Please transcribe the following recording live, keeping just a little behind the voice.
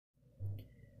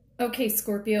Okay,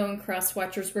 Scorpio and cross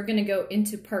watchers, we're going to go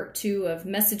into part 2 of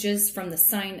messages from the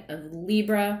sign of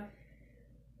Libra.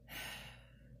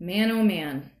 Man, oh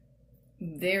man,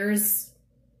 there's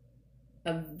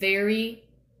a very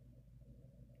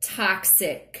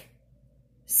toxic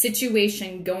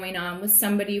situation going on with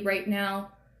somebody right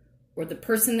now, or the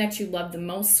person that you love the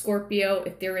most, Scorpio.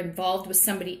 If they're involved with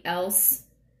somebody else,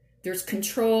 there's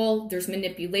control, there's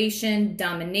manipulation,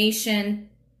 domination.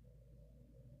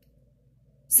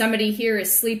 Somebody here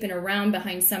is sleeping around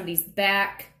behind somebody's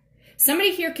back.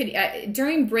 Somebody here could,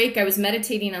 during break, I was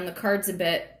meditating on the cards a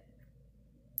bit,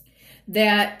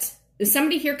 that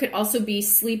somebody here could also be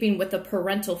sleeping with a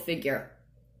parental figure.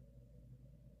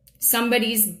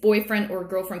 Somebody's boyfriend or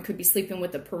girlfriend could be sleeping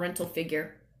with a parental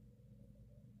figure.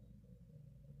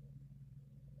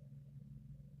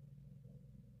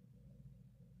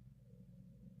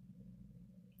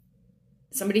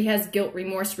 Somebody has guilt,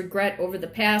 remorse, regret over the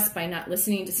past by not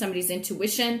listening to somebody's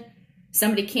intuition.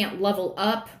 Somebody can't level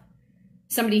up.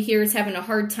 Somebody here is having a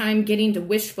hard time getting to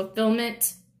wish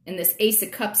fulfillment in this Ace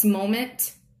of Cups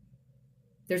moment.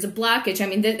 There's a blockage. I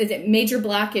mean, the major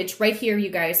blockage right here, you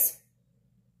guys.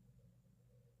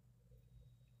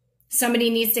 Somebody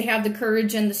needs to have the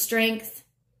courage and the strength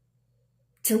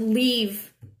to leave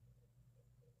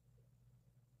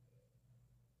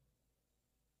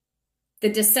the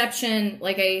deception.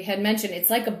 Like I had mentioned, it's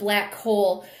like a black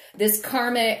hole. This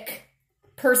karmic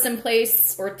person,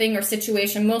 place, or thing or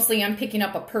situation. Mostly I'm picking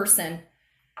up a person.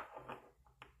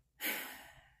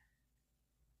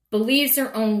 Believes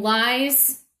her own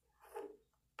lies.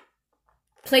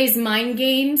 Plays mind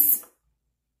games.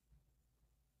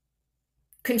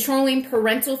 Controlling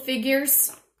parental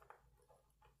figures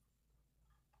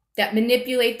that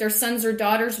manipulate their sons or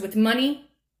daughters with money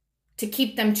to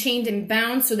keep them chained and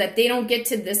bound so that they don't get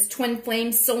to this twin flame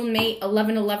soulmate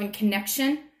 1111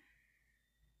 connection.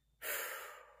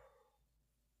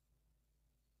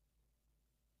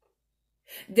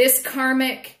 This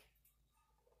karmic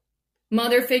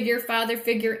mother figure, father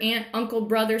figure, aunt, uncle,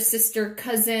 brother, sister,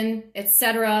 cousin,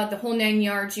 etc., the whole 9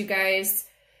 yards, you guys,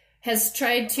 has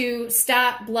tried to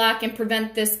stop, block, and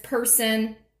prevent this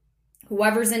person,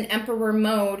 whoever's in emperor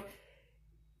mode,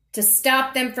 to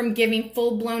stop them from giving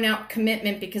full blown out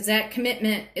commitment, because that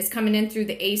commitment is coming in through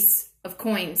the Ace of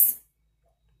Coins.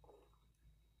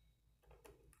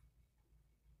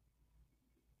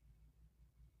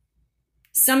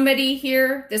 Somebody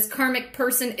here, this karmic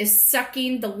person, is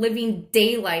sucking the living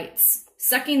daylights,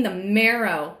 sucking the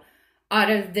marrow out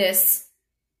of this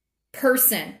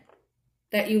person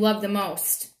that you love the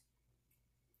most.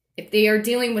 If they are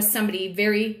dealing with somebody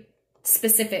very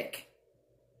specific.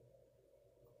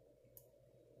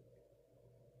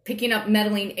 Picking up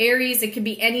meddling Aries, it could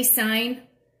be any sign.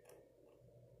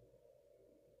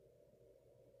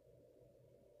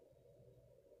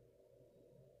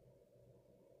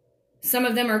 Some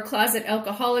of them are closet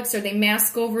alcoholics, or they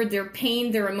mask over their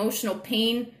pain, their emotional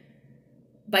pain,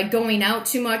 by going out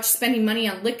too much, spending money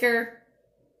on liquor.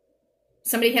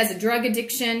 Somebody has a drug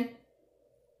addiction,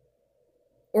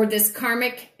 or this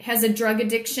karmic has a drug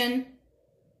addiction.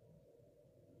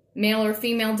 Male or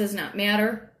female does not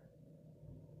matter.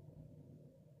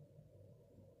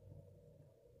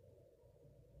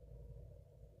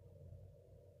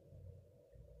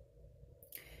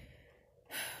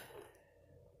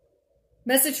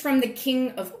 Message from the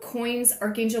King of Coins,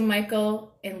 Archangel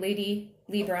Michael and Lady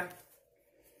Libra.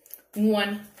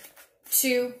 1,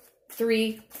 2,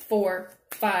 3, 4,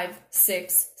 5,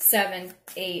 6, 7,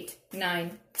 8,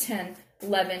 9, 10,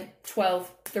 11,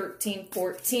 12, 13,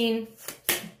 14.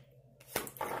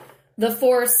 The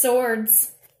 4 of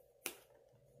Swords.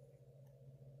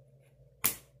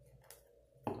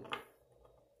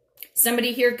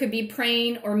 Somebody here could be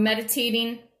praying or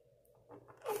meditating.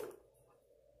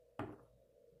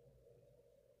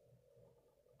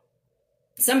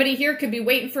 Somebody here could be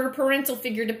waiting for a parental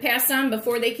figure to pass on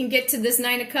before they can get to this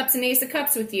 9 of Cups and Ace of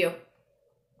Cups with you.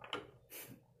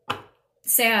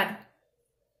 Sad.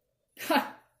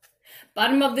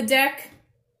 Bottom of the deck.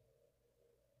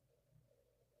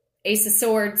 Ace of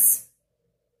Swords.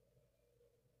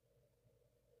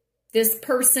 This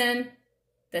person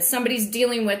that somebody's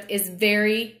dealing with is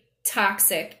very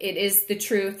toxic. It is the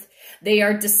truth. They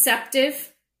are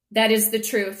deceptive. That is the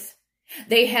truth.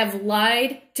 They have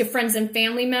lied to friends and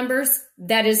family members.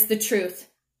 That is the truth.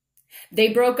 They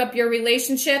broke up your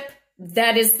relationship.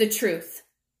 That is the truth.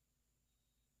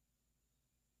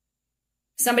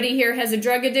 Somebody here has a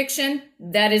drug addiction.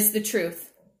 That is the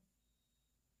truth.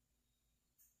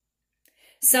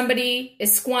 Somebody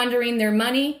is squandering their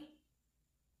money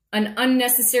on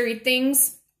unnecessary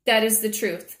things. That is the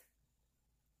truth.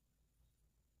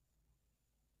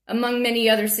 among many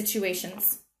other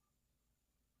situations.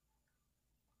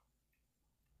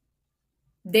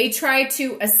 They try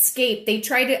to escape. They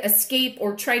try to escape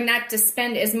or try not to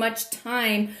spend as much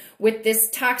time with this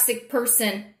toxic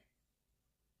person.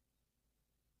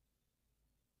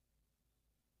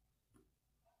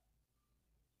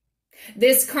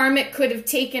 This karmic could have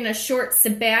taken a short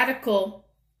sabbatical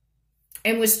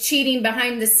and was cheating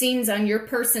behind the scenes on your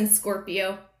person,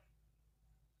 Scorpio.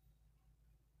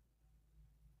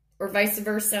 Or vice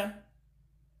versa.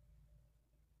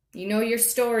 You know your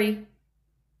story.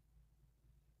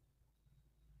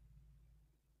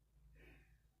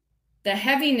 The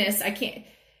heaviness,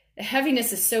 the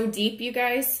heaviness is so deep, you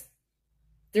guys.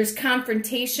 There's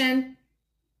confrontation.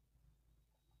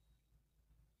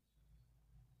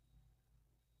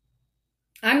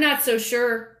 I'm not so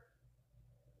sure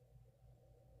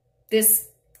this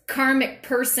karmic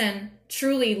person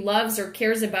truly loves or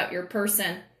cares about your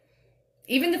person.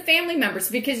 Even the family members,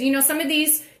 because, you know, some of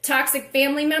these toxic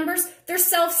family members, they're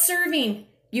self-serving,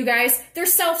 you guys. They're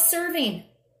self-serving.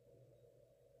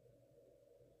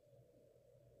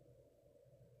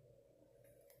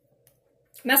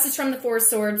 Message from the Four of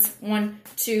Swords. 1,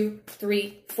 2,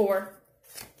 3, 4.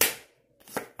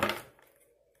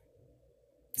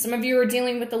 Some of you are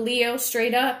dealing with a Leo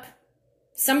straight up.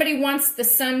 Somebody wants the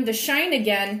sun to shine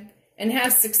again and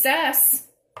have success.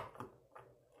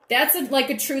 That's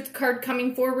like a truth card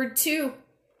coming forward too.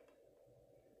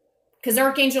 Because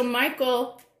Archangel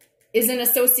Michael is in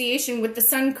association with the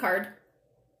sun card.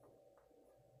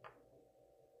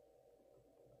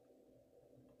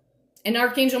 And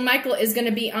Archangel Michael is going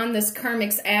to be on this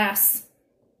karmic's ass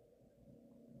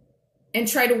and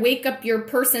try to wake up your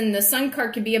person. The sun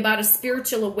card could be about a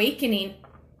spiritual awakening.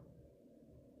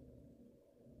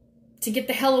 To get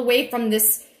the hell away from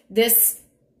this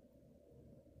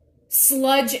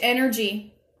sludge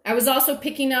energy. I was also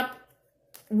picking up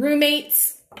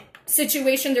roommates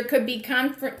situation. There could be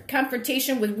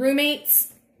confrontation with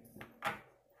roommates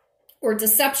or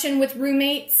deception with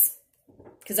roommates.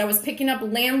 Because I was picking up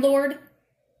landlord.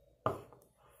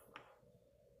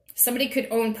 Somebody could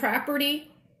own property.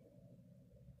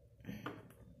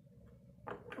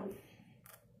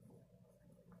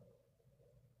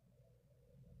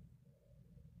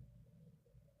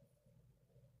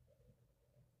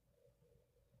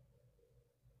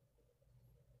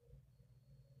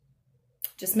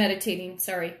 Just meditating,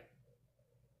 sorry.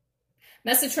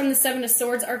 Message from the Seven of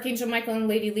Swords, Archangel Michael and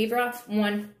Lady Libra.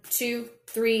 1, 2,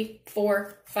 3,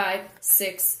 4, 5,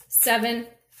 6, 7.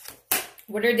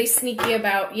 What are they sneaky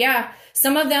about? Yeah,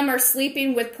 some of them are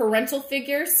sleeping with parental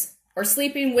figures or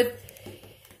sleeping with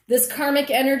this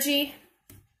karmic energy.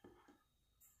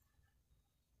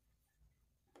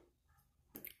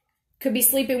 Could be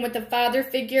sleeping with a father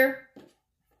figure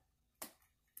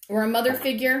or a mother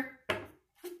figure.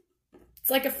 It's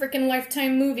like a freaking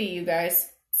Lifetime movie, you guys.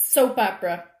 Soap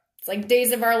opera. It's like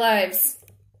Days of Our Lives.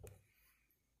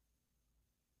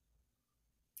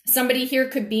 Somebody here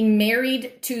could be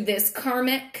married to this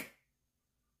karmic,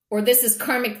 or this is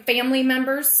karmic family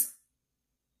members.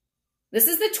 This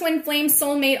is the twin flame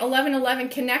soulmate 1111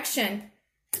 connection.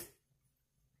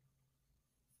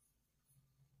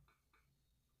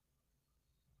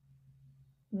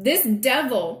 This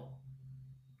devil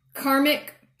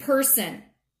karmic person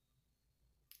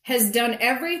has done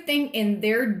everything in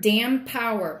their damn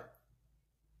power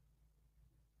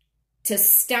to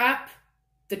stop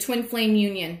the twin flame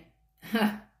union.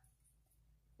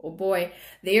 Oh boy,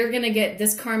 they are going to get,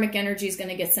 this karmic energy is going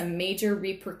to get some major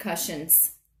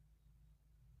repercussions.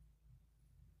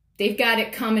 They've got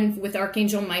it coming with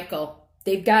Archangel Michael.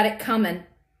 They've got it coming.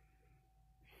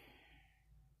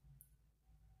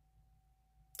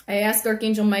 I asked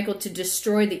Archangel Michael to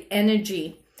destroy the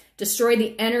energy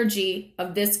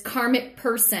of this karmic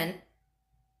person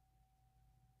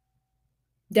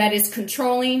that is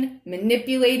controlling,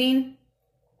 manipulating,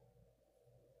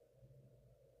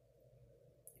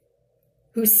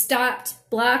 who stopped,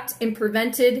 blocked, and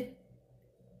prevented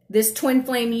this twin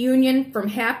flame union from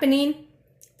happening,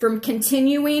 from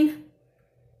continuing.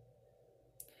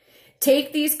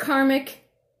 Take these karmic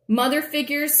mother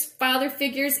figures, father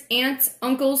figures, aunts,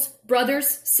 uncles,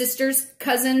 brothers, sisters,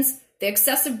 cousins, the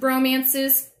excessive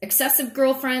bromances, excessive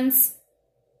girlfriends,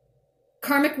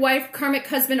 karmic wife, karmic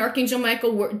husband, Archangel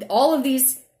Michael, all of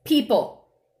these people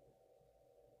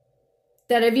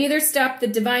that have either stopped the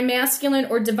divine masculine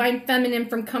or divine feminine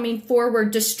from coming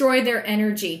forward, destroy their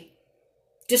energy,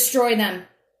 destroy them,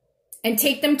 and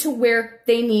take them to where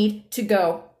they need to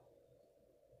go.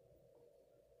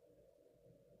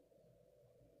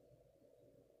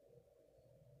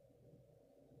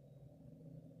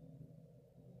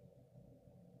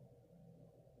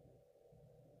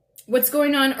 What's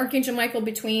going on, Archangel Michael,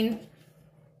 between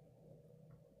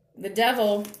the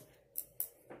devil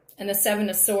and the Seven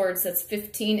of Swords? That's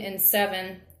 15 and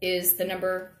 7 is the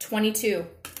number 22.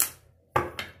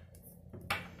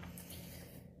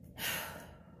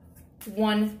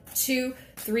 1, 2,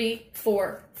 3,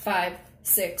 4, 5,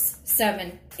 6,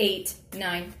 7, 8,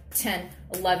 9, 10,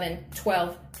 11,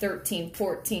 12, 13,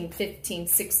 14, 15,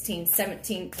 16,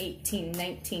 17, 18,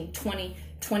 19, 20,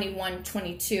 21,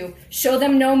 22. Show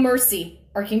them no mercy,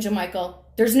 Archangel Michael.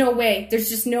 There's no way. There's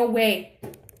just no way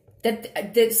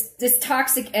that this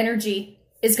toxic energy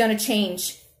is going to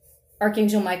change,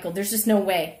 Archangel Michael. There's just no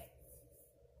way.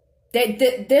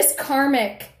 This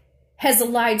karmic has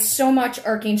lied so much,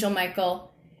 Archangel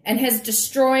Michael, and has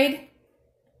destroyed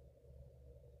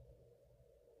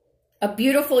a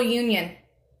beautiful union.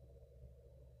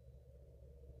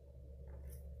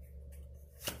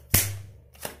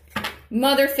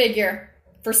 Mother figure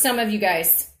for some of you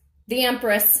guys. The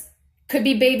Empress. Could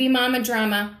be baby mama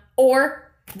drama.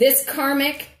 Or this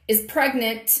karmic is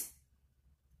pregnant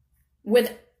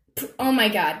with, oh my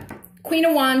God, Queen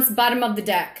of Wands, bottom of the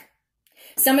deck.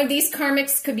 Some of these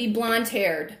karmics could be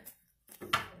blonde-haired.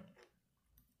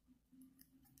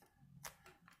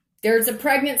 There's a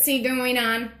pregnancy going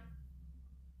on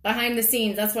behind the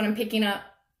scenes. That's what I'm picking up.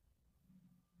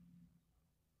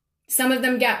 Some of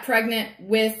them got pregnant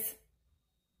with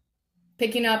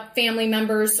picking up family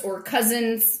members or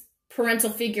cousins,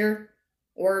 parental figure,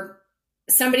 or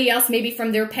somebody else maybe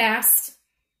from their past.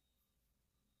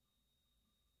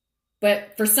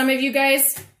 But for some of you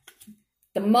guys,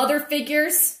 the mother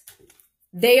figures,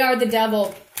 they are the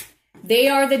devil. They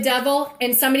are the devil,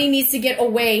 and somebody needs to get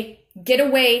away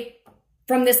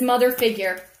from this mother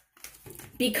figure,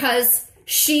 because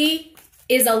she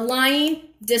is a lying,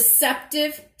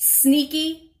 deceptive,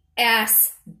 sneaky ass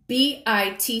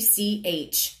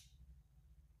bitch.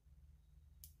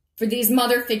 For these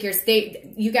mother figures,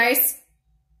 you guys,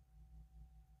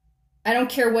 I don't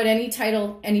care what any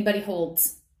title anybody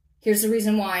holds. Here's the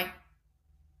reason why.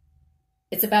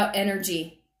 It's about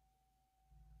energy.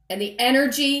 And the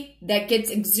energy that gets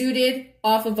exuded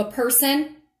off of a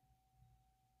person,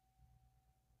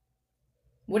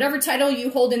 whatever title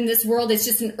you hold in this world, is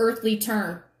just an earthly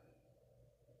term.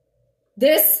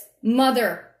 This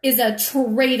mother is a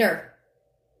traitor.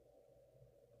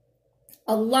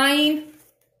 A lying,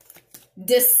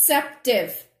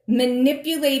 deceptive,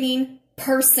 manipulating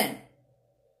person.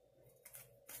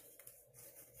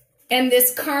 And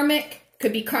this karmic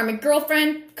could be karmic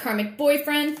girlfriend, karmic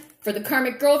boyfriend. For the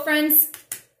karmic girlfriends,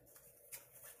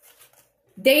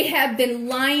 they have been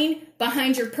lying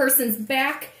behind your person's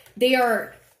back. They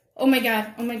are, oh my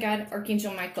God,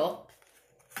 Archangel Michael.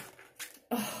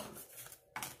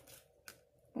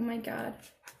 Oh my God.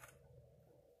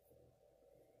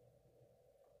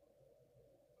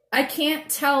 I can't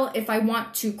tell if I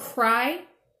want to cry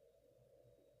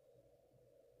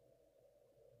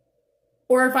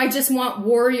or if I just want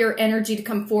warrior energy to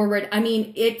come forward. I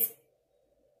mean, it's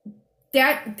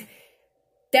that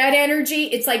energy.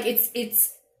 It's like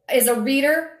it's as a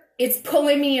reader, it's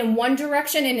pulling me in one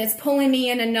direction and it's pulling me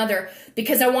in another,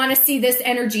 because I want to see this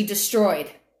energy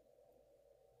destroyed.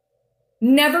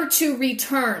 Never to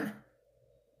return.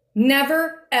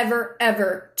 Never, ever,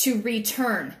 ever to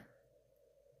return.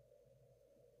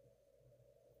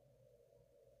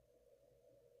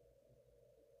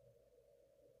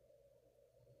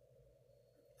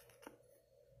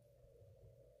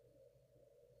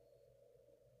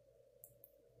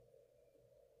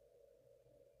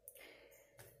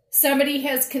 Somebody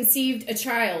has conceived a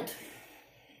child.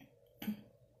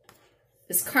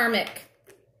 This karmic.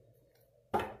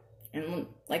 And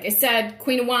like I said,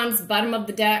 Queen of Wands, bottom of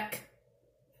the deck.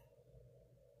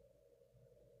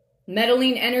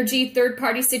 Meddling energy,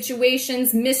 third-party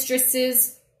situations,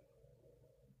 mistresses.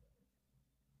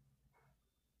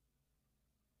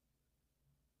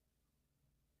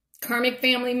 Karmic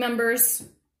family members.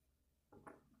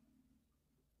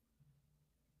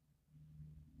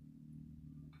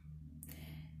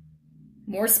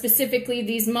 More specifically,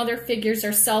 these mother figures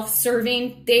are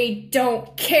self-serving. They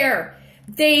don't care.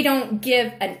 They don't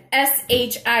give an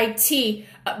shit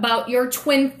about your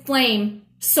twin flame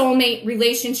soulmate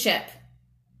relationship.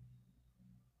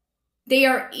 They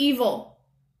are evil.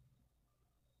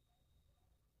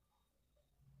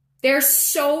 They're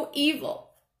so evil.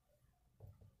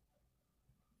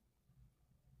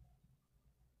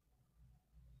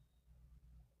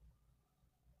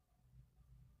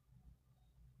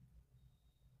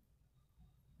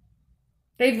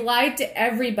 They've lied to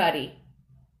everybody.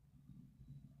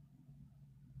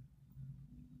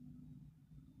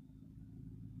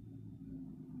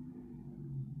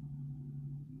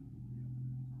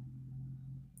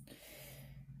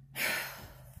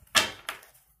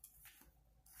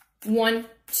 1,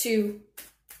 2,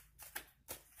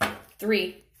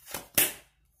 3.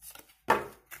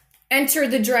 Enter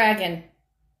the dragon.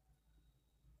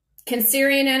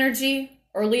 Cancerian energy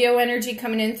or Leo energy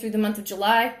coming in through the month of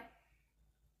July.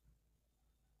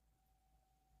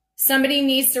 Somebody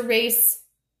needs to race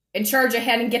and charge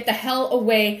ahead and get the hell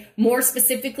away, more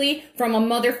specifically from a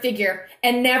mother figure,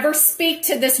 and never speak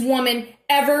to this woman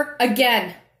ever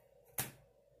again.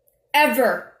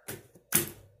 Ever.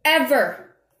 Ever.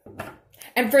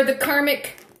 And for the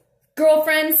karmic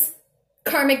girlfriends,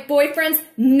 karmic boyfriends,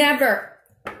 never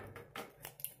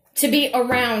to be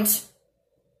around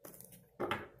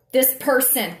this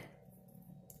person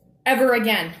ever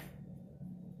again.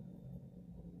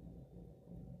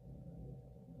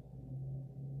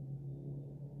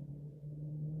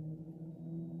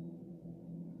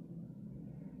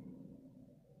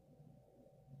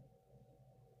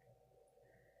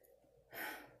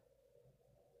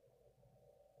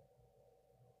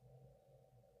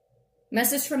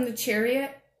 Message from the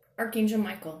Chariot, Archangel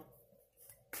Michael.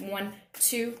 1,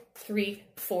 2, 3,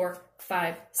 4,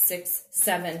 5, 6,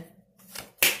 7.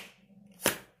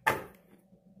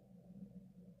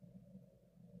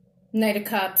 Knight of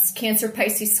Cups, Cancer,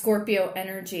 Pisces, Scorpio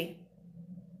energy.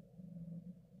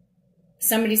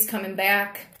 Somebody's coming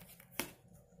back.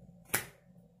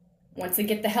 Once they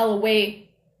get the hell away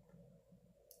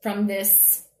from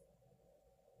this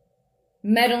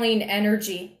meddling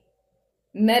energy,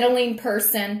 meddling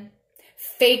person,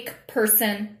 fake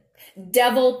person,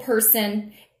 devil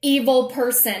person, evil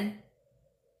person.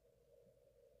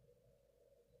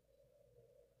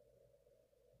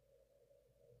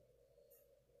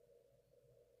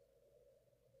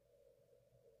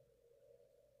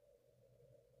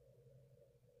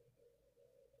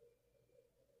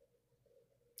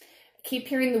 I keep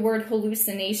hearing the word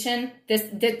hallucination.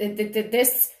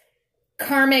 This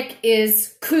karmic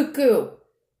is cuckoo.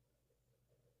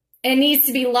 It needs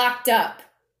to be locked up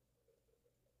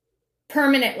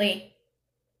permanently.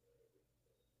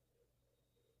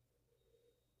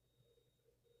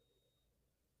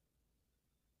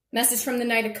 Message from the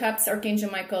Knight of Cups, Archangel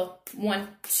Michael. 1,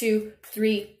 2,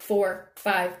 3, 4,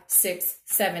 5, 6,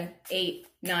 7, 8,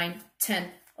 9, 10,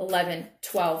 11,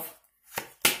 12.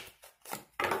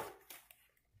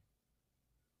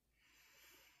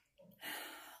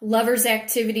 Lovers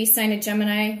activity, sign of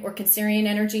Gemini or Cancerian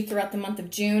energy throughout the month of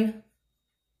June.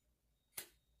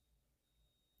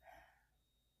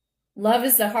 Love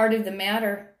is the heart of the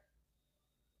matter.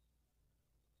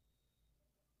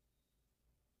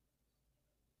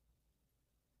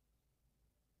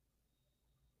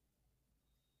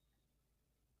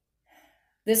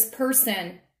 This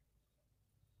person,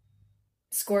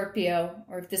 Scorpio,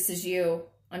 or if this is you,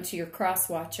 onto your cross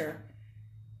watcher.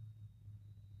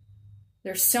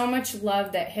 There's so much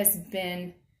love that has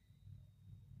been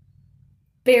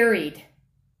buried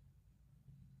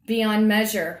beyond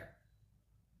measure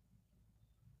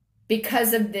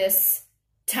because of this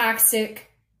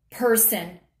toxic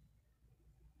person.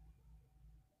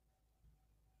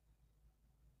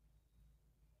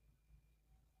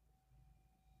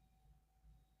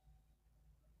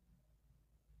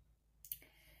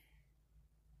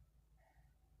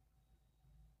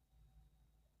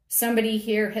 Somebody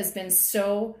here has been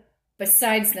so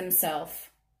besides themselves,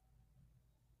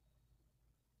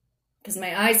 because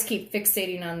my eyes keep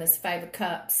fixating on this 5 of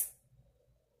Cups.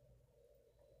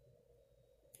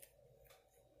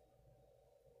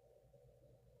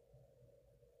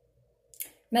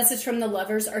 Message from the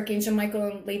Lovers, Archangel Michael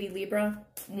and Lady Libra.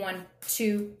 1,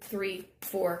 2, 3,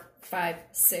 4, 5,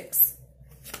 6.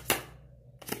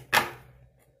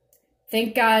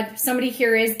 Thank God. Somebody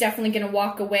here is definitely going to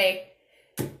walk away.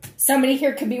 Somebody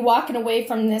here could be walking away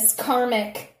from this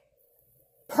karmic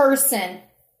person,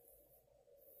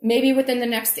 maybe within the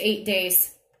next 8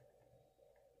 days.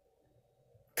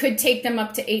 Could take them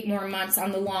up to 8 more months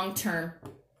on the long term.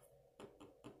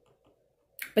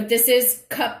 But this is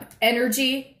cup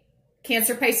energy,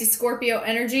 Cancer, Pisces, Scorpio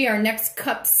energy. Our next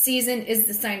cup season is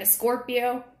the sign of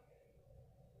Scorpio.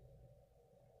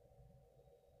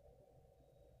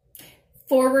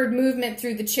 Forward movement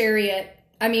through the Chariot.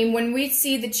 I mean, when we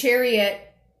see the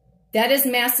Chariot, that is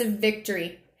massive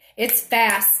victory. It's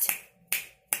fast.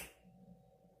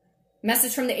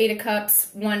 Message from the 8 of Cups.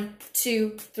 1,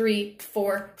 2, 3,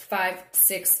 4, 5,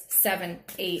 6, 7,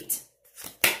 8.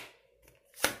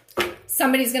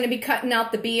 Somebody's going to be cutting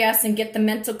out the BS and get the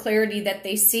mental clarity that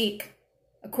they seek.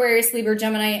 Aquarius, Libra,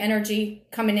 Gemini energy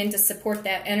coming in to support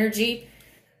that energy.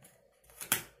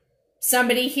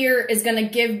 Somebody here is going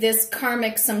to give this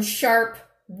karmic some sharp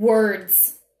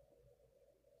words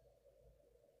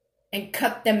and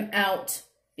cut them out,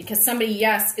 because somebody,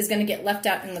 yes, is going to get left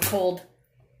out in the cold.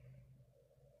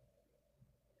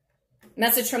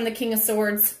 Message from the King of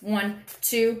Swords. 1,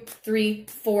 2, 3,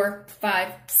 4,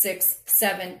 5, 6,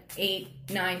 7, 8,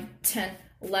 9, 10,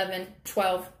 11,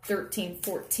 12, 13,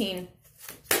 14.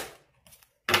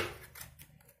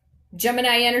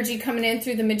 Gemini energy coming in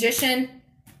through the Magician.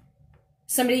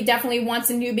 Somebody definitely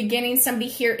wants a new beginning. Somebody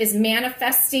here is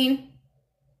manifesting.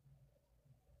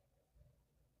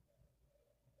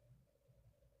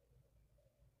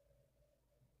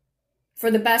 For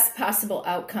the best possible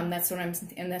outcome. That's what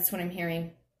I'm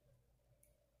hearing.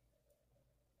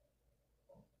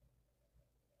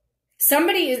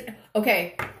 Somebody is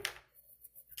okay.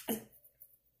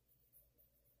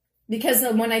 Because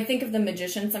when I think of the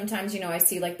Magician, sometimes, I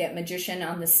see like that magician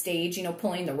on the stage,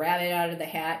 pulling the rabbit out of the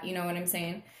hat. You know what I'm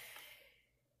saying?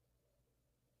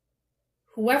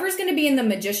 Whoever's going to be in the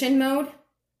magician mode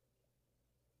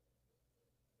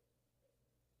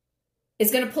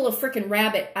is going to pull a freaking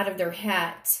rabbit out of their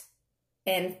hat.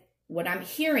 And what I'm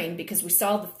hearing, because we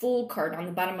saw the Fool card on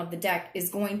the bottom of the deck, is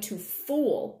going to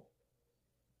fool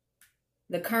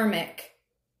the karmic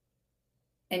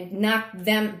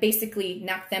and basically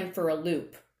knock them for a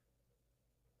loop.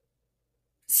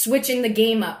 Switching the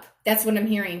game up. That's what I'm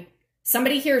hearing.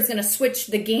 Somebody here is going to switch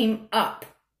the game up.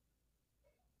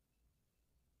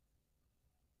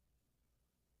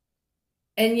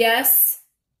 And yes,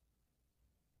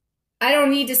 I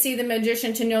don't need to see the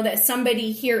Magician to know that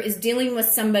somebody here is dealing with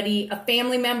somebody, a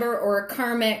family member or a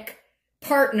karmic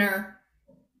partner,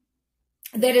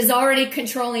 that is already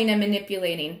controlling and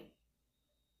manipulating.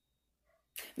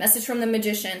 Message from the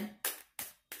Magician.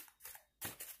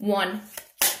 1.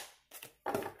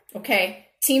 Okay.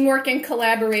 Teamwork and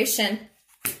collaboration.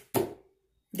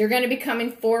 They're going to be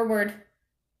coming forward.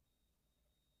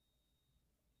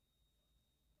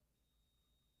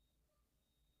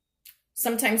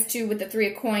 Sometimes, too, with the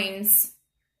 3 of Coins,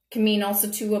 can mean also,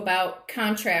 too, about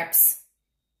contracts.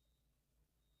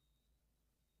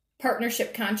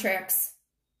 Partnership contracts.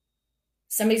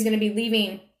 Somebody's going to be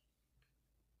leaving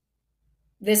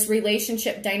this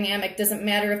relationship dynamic. Doesn't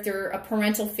matter if they're a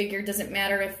parental figure. Doesn't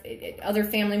matter if other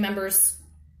family members,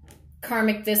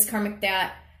 karmic this, karmic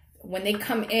that. When they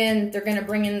come in, they're going to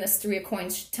bring in this 3 of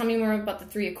Coins. Tell me more about the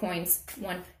 3 of Coins.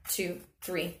 1, 2,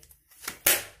 3.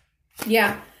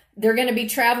 Yeah. They're going to be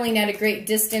traveling at a great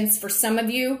distance for some of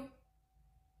you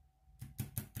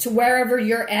to wherever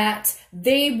you're at.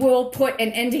 They will put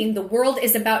an ending. The world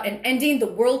is about an ending.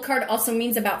 The World card also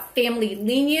means about family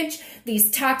lineage.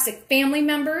 These toxic family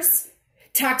members,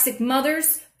 toxic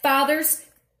mothers, fathers,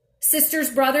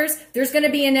 sisters, brothers. There's going to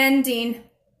be an ending.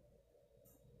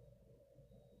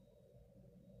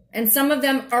 And some of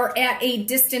them are at a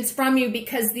distance from you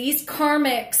because these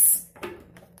karmics,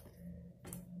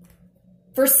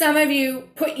 for some of you,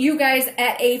 put you guys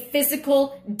at a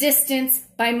physical distance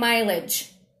by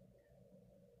mileage.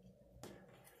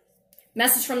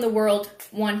 Message from the world.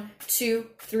 1, 2,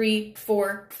 3,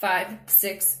 4, 5,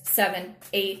 6, 7,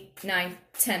 8, 9,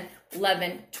 10,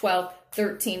 11, 12,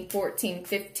 13, 14,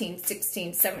 15,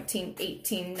 16, 17,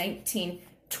 18, 19,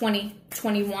 20,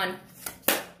 21.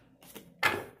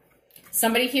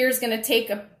 Somebody here is going to take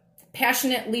a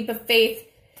passionate leap of faith.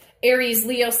 Aries,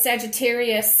 Leo,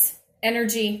 Sagittarius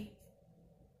energy.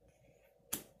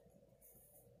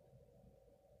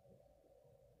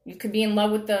 You could be in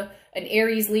love with an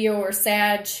Aries, Leo, or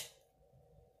Sag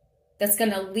that's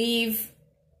going to leave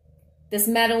this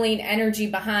meddling energy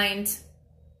behind.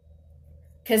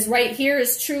 Because right here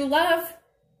is true love.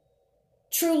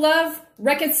 True love,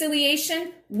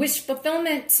 reconciliation, wish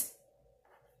fulfillment.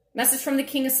 Message from the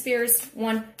King of Spears.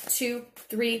 1, 2,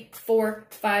 3, 4,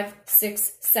 5,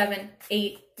 6, 7,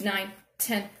 8, 9,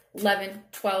 10, 11,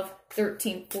 12,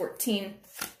 13, 14.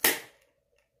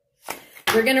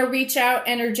 We're going to reach out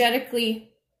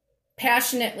energetically,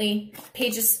 passionately.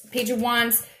 Page of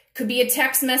Wands could be a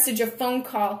text message, a phone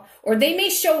call, or they may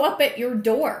show up at your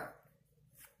door.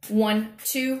 1,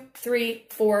 2, 3,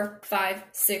 4, 5,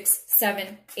 6,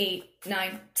 7, 8,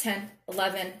 9, 10,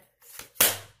 11.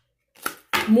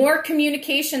 More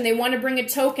communication. They want to bring a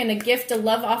token, a gift, a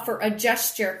love offer, a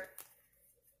gesture.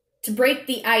 To break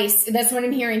the ice. That's what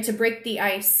I'm hearing. To break the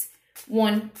ice.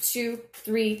 1, 2,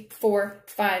 3, 4,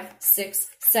 5, 6,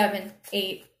 7,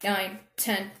 8, 9,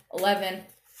 10, 11.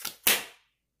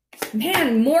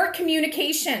 Man, more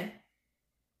communication.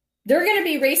 They're going to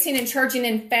be racing and charging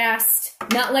in fast.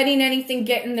 Not letting anything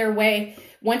get in their way.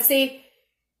 It's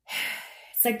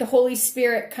like the Holy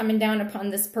Spirit coming down upon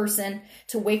this person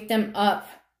to wake them up.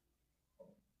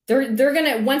 They're going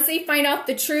to, once they find out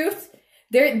the truth,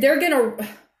 they're going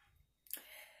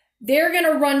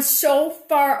to run so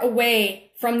far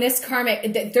away from this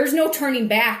karmic. There's no turning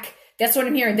back. That's what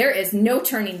I'm hearing. There is no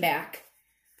turning back.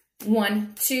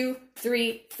 1, 2,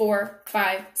 3, 4,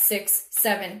 5, 6,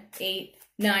 7, 8,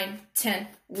 9, 10,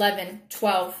 11,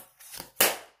 12.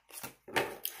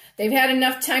 They've had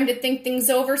enough time to think things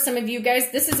over. Some of you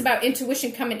guys, this is about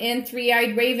intuition coming in.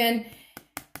 Three-eyed raven.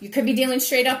 You could be dealing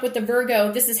straight up with the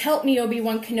Virgo. This is help me,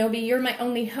 Obi-Wan Kenobi. You're my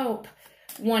only hope.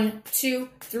 1, 2,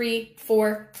 3,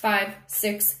 4, 5,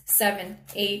 6, 7,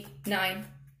 8, 9.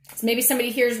 So maybe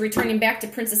somebody here is returning back to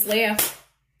Princess Leia.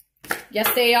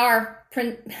 Yes, they are.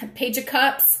 Page of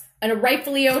Cups and a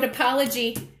rightfully owed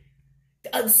apology.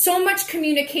 So much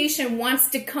communication wants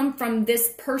to come from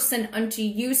this person unto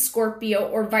you, Scorpio,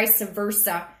 or vice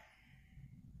versa.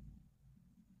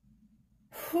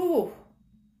 Whew.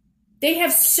 They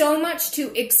have so much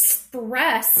to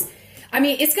express. I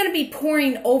mean, it's going to be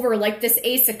pouring over like this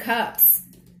Ace of Cups.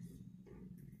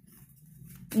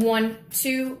 1,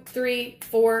 2, 3,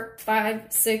 4, 5,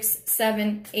 6,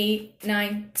 7, 8,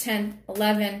 9, 10,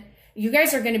 11. You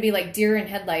guys are going to be like deer in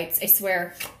headlights, I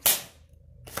swear.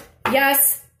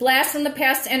 Yes, blast from the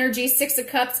past energy, 6 of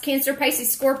Cups, Cancer, Pisces,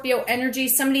 Scorpio energy,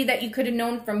 somebody that you could have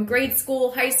known from grade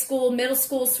school, high school, middle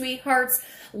school, sweethearts,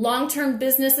 long-term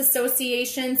business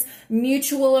associations,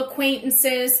 mutual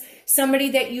acquaintances, somebody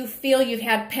that you feel you've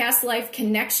had past life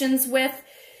connections with.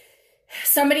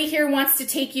 Somebody here wants to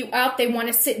take you out. They want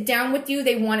to sit down with you.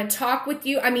 They want to talk with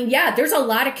you. I mean, yeah, there's a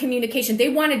lot of communication.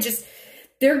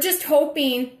 They're just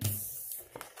hoping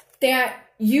that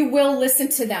you will listen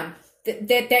to them.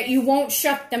 That you won't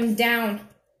shut them down.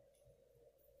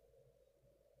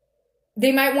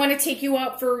 They might want to take you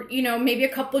out for, you know, maybe a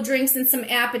couple drinks and some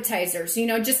appetizers, you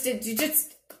know, just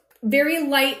very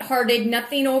lighthearted,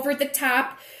 nothing over the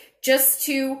top, just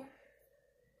to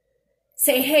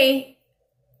say, hey,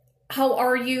 how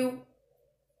are you?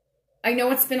 I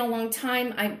know it's been a long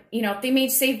time. They may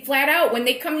say flat out when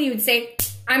they come to you and say,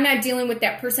 I'm not dealing with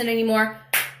that person anymore.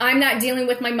 I'm not dealing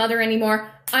with my mother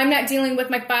anymore. I'm not dealing with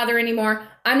my father anymore.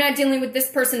 I'm not dealing with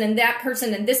this person and that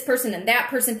person and this person and that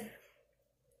person.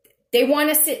 They want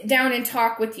to sit down and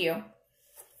talk with you.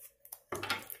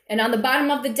 And on the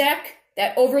bottom of the deck,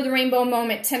 that over the rainbow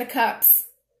moment, 10 of Cups.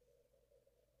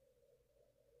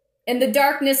 In the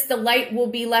darkness, the light will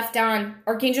be left on.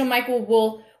 Archangel Michael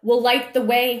will light the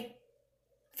way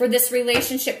for this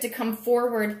relationship to come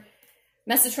forward.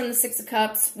 Message from the 6 of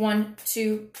Cups. 1,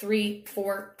 2, 3,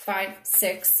 4, 5,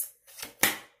 6.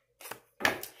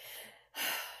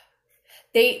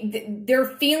 Their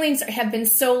feelings have been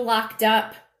so locked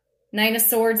up. 9 of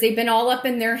Swords. They've been all up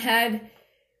in their head.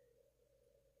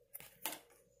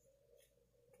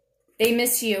 They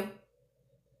miss you.